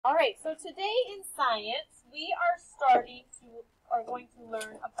right, so today in science, we are going to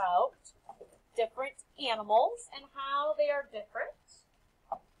learn about different animals and how they are different.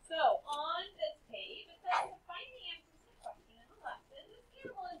 So on this page, it says to find the answer to the question in the lesson. This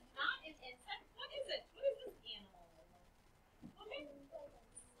animal is not an insect. What is it? What is this animal? Okay.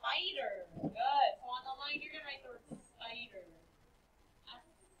 Spider. Good. So on the line, you're going to write the word spider.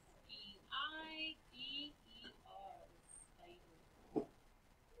 S-P-I-D-E-R. Spider.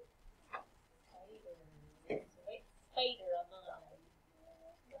 Spider. So write spider on the line.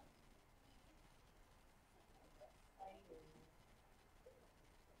 Spider.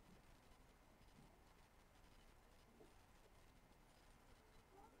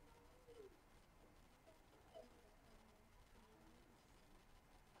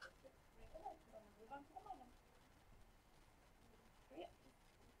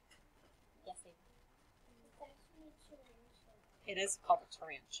 It is called a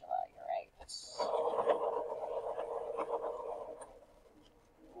tarantula, you're right.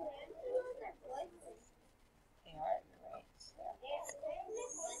 They are, you're right.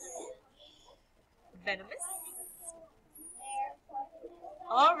 Venomous.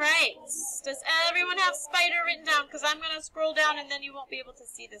 All right. Does everyone have spider written down? Because I'm going to scroll down and then you won't be able to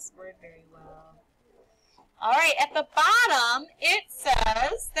see this word very well. All right. At the bottom, it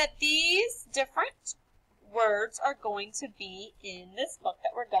says that these different words are going to be in this book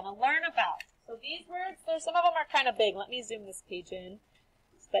that we're going to learn about. So these words, some of them are kind of big. Let me zoom this page in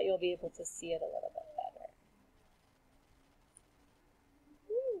so that you'll be able to see it a little bit better.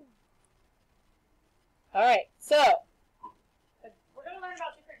 Woo. All right, so we're going to learn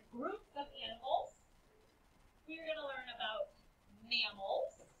about different groups of animals. We're going to learn about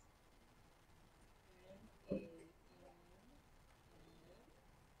mammals.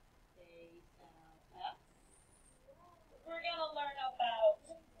 We're going to learn about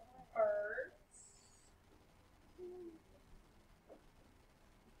birds.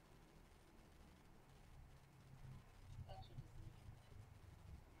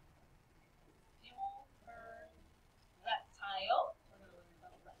 Mammal, bird, reptile. We're going to learn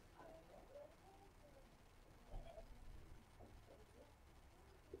about reptile.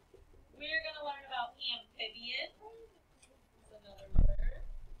 We're going to learn about amphibian. That's another word.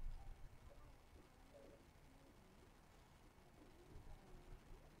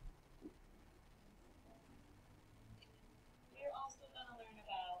 We're also going to learn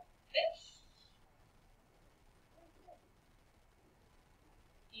about fish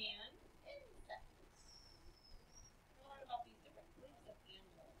and insects. We'll learn about these different groups of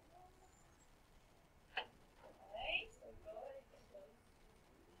animals. Okay, so go ahead and get those.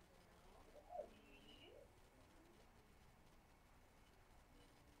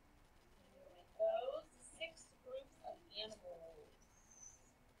 Those 6 groups of animals.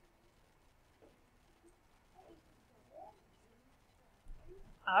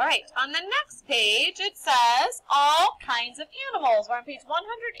 All right, on the next page, it says all kinds of animals. We're on page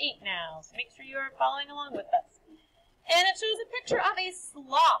 108 now, so make sure you are following along with us. And it shows a picture of a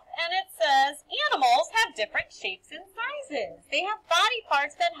sloth, and it says animals have different shapes and sizes. They have body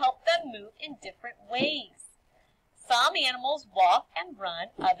parts that help them move in different ways. Some animals walk and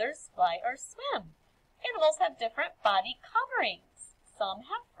run, others fly or swim. Animals have different body coverings. Some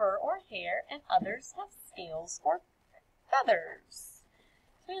have fur or hair, and others have scales or feathers.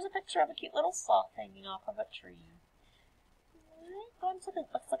 So here's a picture of a cute little sloth hanging off of a tree. Let's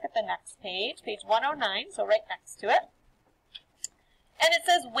look at the next page, page 109, so right next to it. And it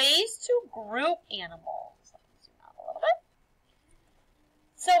says ways to group animals. Let me zoom out a little bit.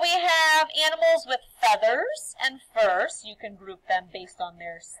 So we have animals with feathers and fur, so you can group them based on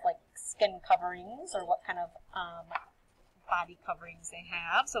their skin coverings or what kind of body coverings they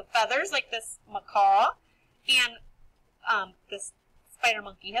have. So feathers, like this macaw, and this spider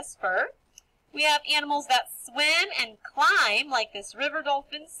monkey has fur. We have animals that swim and climb, like this river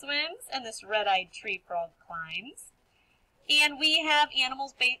dolphin swims and this red-eyed tree frog climbs. And we have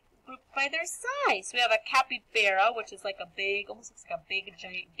animals grouped by their size. So we have a capybara, which is like a big, almost looks like a big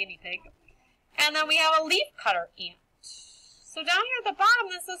giant guinea pig. And then we have a leafcutter ant. So down here at the bottom,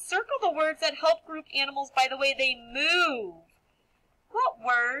 this says circle the words that help group animals by the way they move. What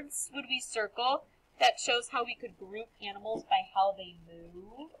words would we circle that shows how we could group animals by how they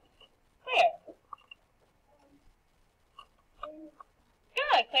move? Where?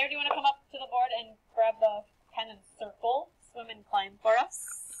 Good. Claire, do you want to come up to the board and grab the pen and circle, swim and climb for us?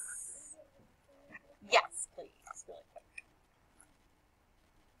 Yes, please. Really quick.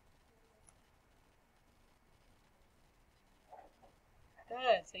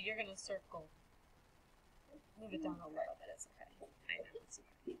 Good. So you're going to circle. Move it down a little bit. It's okay. I know it's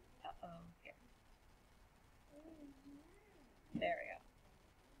okay. There we go.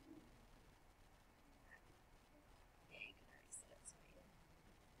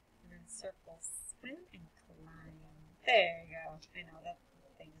 And then circle, swim, and climb. There you go. I know that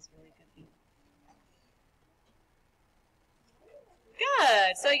thing is really good.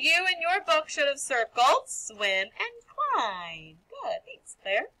 Good. So you in your book should have circled, swim, and climb. Good. Thanks,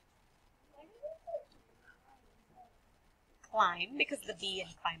 Claire. Climb, because the B in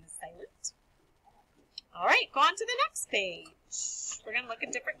climb is silent. All right, go on to the next page. We're going to look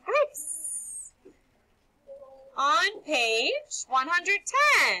at different groups. On page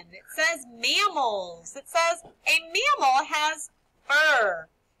 110, it says mammals. It says a mammal has fur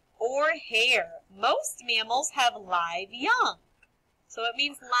or hair. Most mammals have live young. So it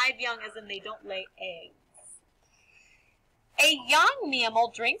means live young as in they don't lay eggs. A young mammal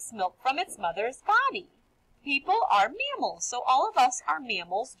drinks milk from its mother's body. People are mammals, so all of us are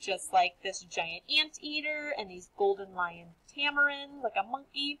mammals, just like this giant anteater and these golden lion tamarins, like a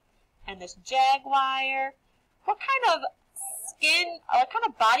monkey, and this jaguar. What kind of skin, what kind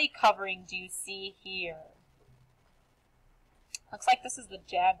of body covering do you see here? Looks like this is the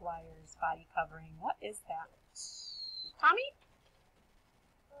jaguar's body covering. What is that? Tommy?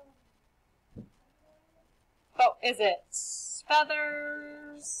 Oh, is it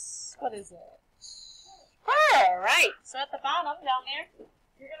feathers? What is it? Fur, right. So at the bottom down there,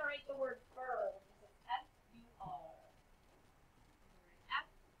 you're going to write the word fur, which is F-U-R.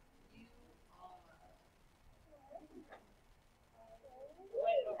 F-U-R.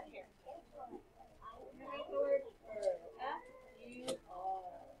 Write it over here. You write the word fur. F-U-R.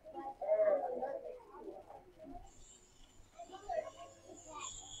 Fur.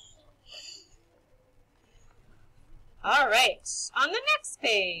 All right. On the next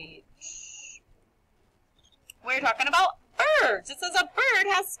page, we're talking about birds. It says a bird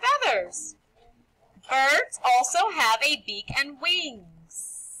has feathers. Birds also have a beak and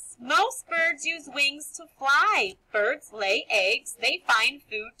wings. Most birds use wings to fly. Birds lay eggs. They find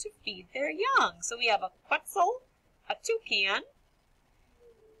food to feed their young. So we have a quetzal, a toucan,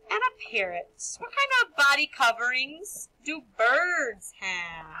 and a parrot. What kind of body coverings do birds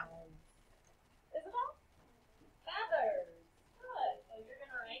have? Isabel? Feathers. Good. So you're going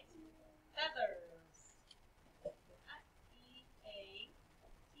to write feathers.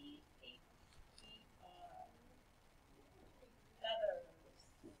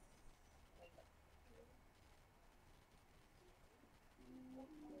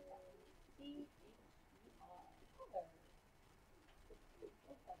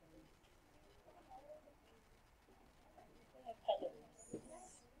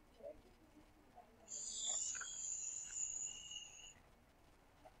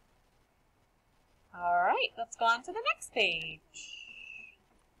 All right, let's go on to the next page.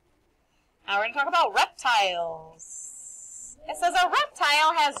 Now we're going to talk about reptiles. It says a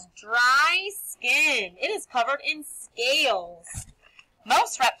reptile has dry skin. It is covered in scales.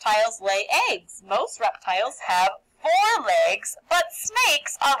 Most reptiles lay eggs. Most reptiles have 4 legs, but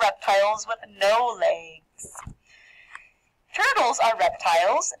snakes are reptiles with no legs. Turtles are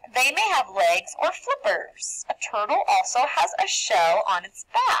reptiles. They may have legs or flippers. A turtle also has a shell on its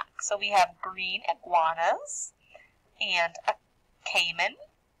back. So we have green iguanas and a caiman.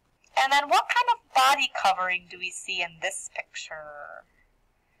 And then what kind of body covering do we see in this picture?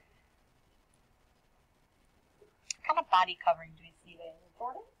 What kind of body covering do we see there,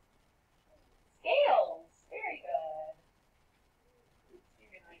 Jordan? Scales. Very good.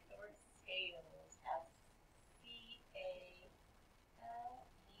 You're going to write the word scales. S-C-A-L-E-S.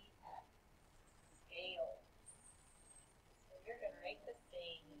 Scales. So you're going to write the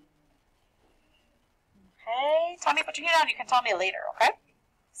same. Okay. Tell me, put your hand down. You can tell me later, okay?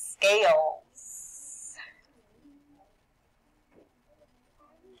 Scales.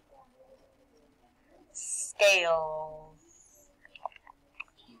 Scales.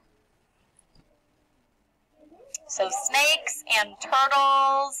 So snakes and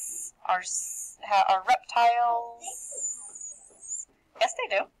turtles are reptiles. Yes, they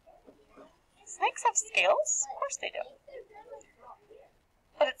do. Snakes have scales? Of course they do.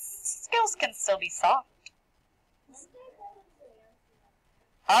 But its scales can still be soft.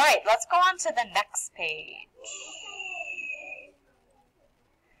 All right, let's go on to the next page.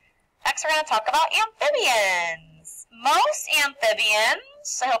 Next, we're going to talk about amphibians. Most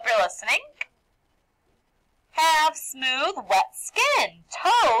amphibians, I hope you're listening, have smooth, wet skin.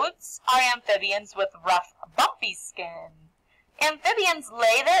 Toads are amphibians with rough, bumpy skin. Amphibians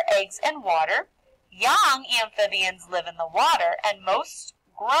lay their eggs in water. Young amphibians live in the water, and most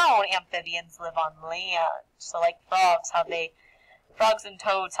grown amphibians live on land. So like frogs, how they frogs and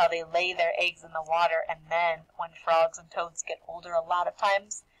toads, how they lay their eggs in the water, and then when frogs and toads get older, a lot of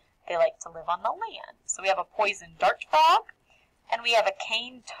times they like to live on the land. So we have a poison dart frog, and we have a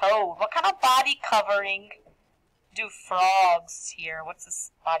cane toad. What kind of body covering do frogs here? What's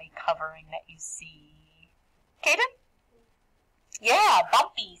this body covering that you see? Kaden? Yeah,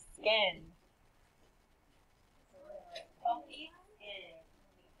 bumpy skin. Bumpy skin.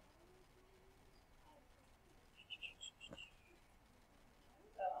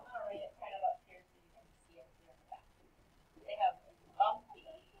 So I'm going to write it kind of up here so you can see it here in the back. They have bumpy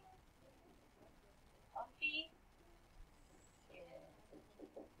skin.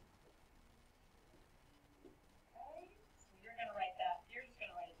 Okay, so you're going to write that. You're just going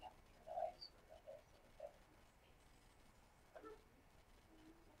to write it down here. Though. I just wrote it there.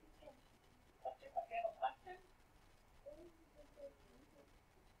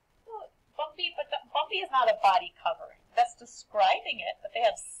 Bumpy is not a body covering. That's describing it, but they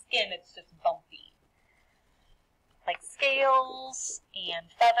have skin, it's just bumpy. Like scales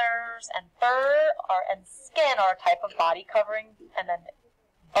and feathers and fur and skin are a type of body covering, and then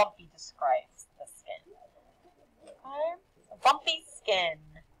bumpy describes the skin. Okay? So bumpy skin.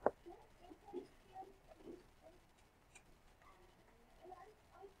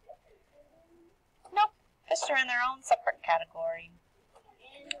 Nope. Fish are in their own separate category.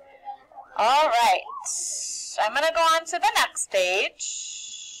 All right, I'm going to go on to the next page.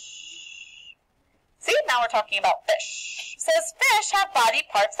 See, now we're talking about fish. It says fish have body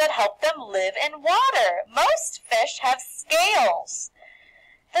parts that help them live in water. Most fish have scales.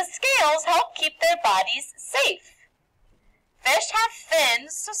 The scales help keep their bodies safe. Fish have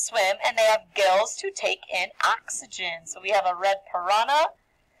fins to swim, and they have gills to take in oxygen. So we have a red piranha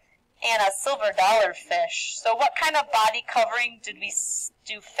and a silver dollar fish. So what kind of body covering do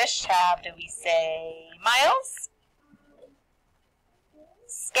fish have, do we say? Miles?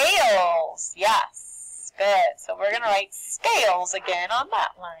 Scales. Yes. Good. So we're going to write scales again on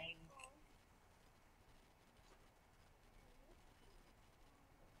that line.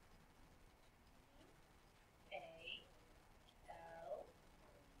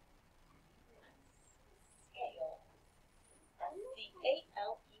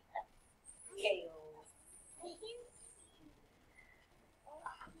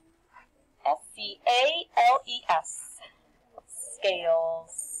 S-C-A-L-E-S.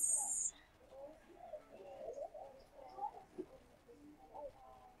 Scales.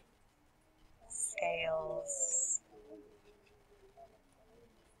 Scales.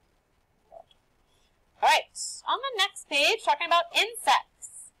 All right, on the next page, talking about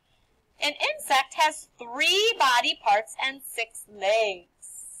insects. An insect has 3 body parts and 6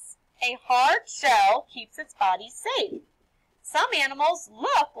 legs. A hard shell keeps its body safe. Some animals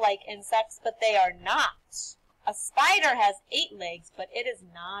look like insects, but they are not. A spider has 8 legs, but it is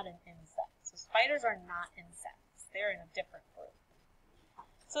not an insect. So spiders are not insects. They're in a different group.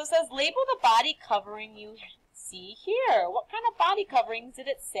 So it says, label the body covering you see here. What kind of body coverings did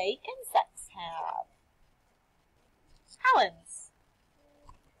it say insects have? Helen's.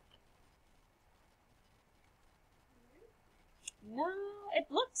 No, it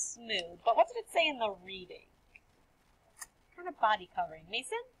looks smooth, but what did it say in the reading? What kind of body covering?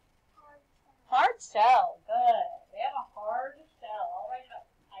 Mason? Hard shell. Good. They have a hard shell. I'll write it up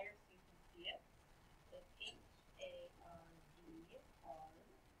higher so you can see it. It's H-A-R-D, hard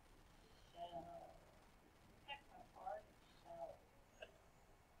shell. Heck, a hard shell.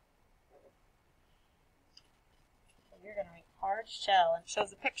 So you're going to write hard shell, and it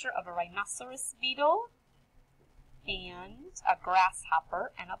shows a picture of a rhinoceros beetle and a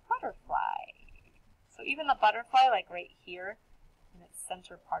grasshopper and a butterfly. So even the butterfly, like right here, in its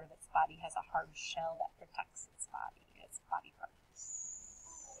center part of its body has a hard shell that protects its body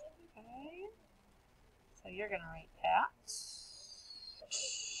parts. Okay. So you're going to write that.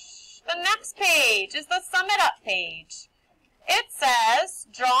 The next page is the Sum It Up page. It says,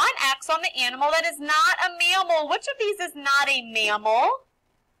 draw an X on the animal that is not a mammal. Which of these is not a mammal?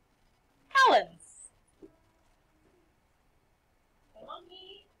 Helen's. The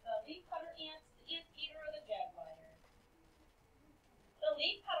monkey, the leafcutter ant, the anteater, or the jaguar? The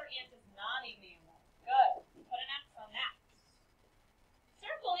leafcutter ant is not a mammal. Good. Put an X on that.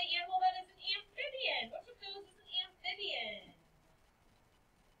 Circle the animal that is an amphibian. Which of those is an amphibian?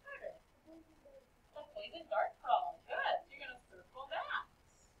 Carter. The poison dart frog. Good. So you're going to circle that.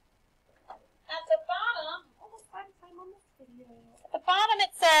 At the bottom, almost by the time on this video. At the bottom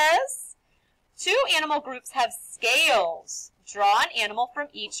it says, 2 animal groups have scales. Draw an animal from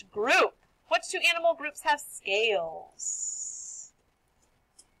each group. Which 2 animal groups have scales?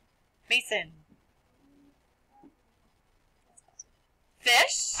 Mason.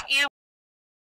 fish,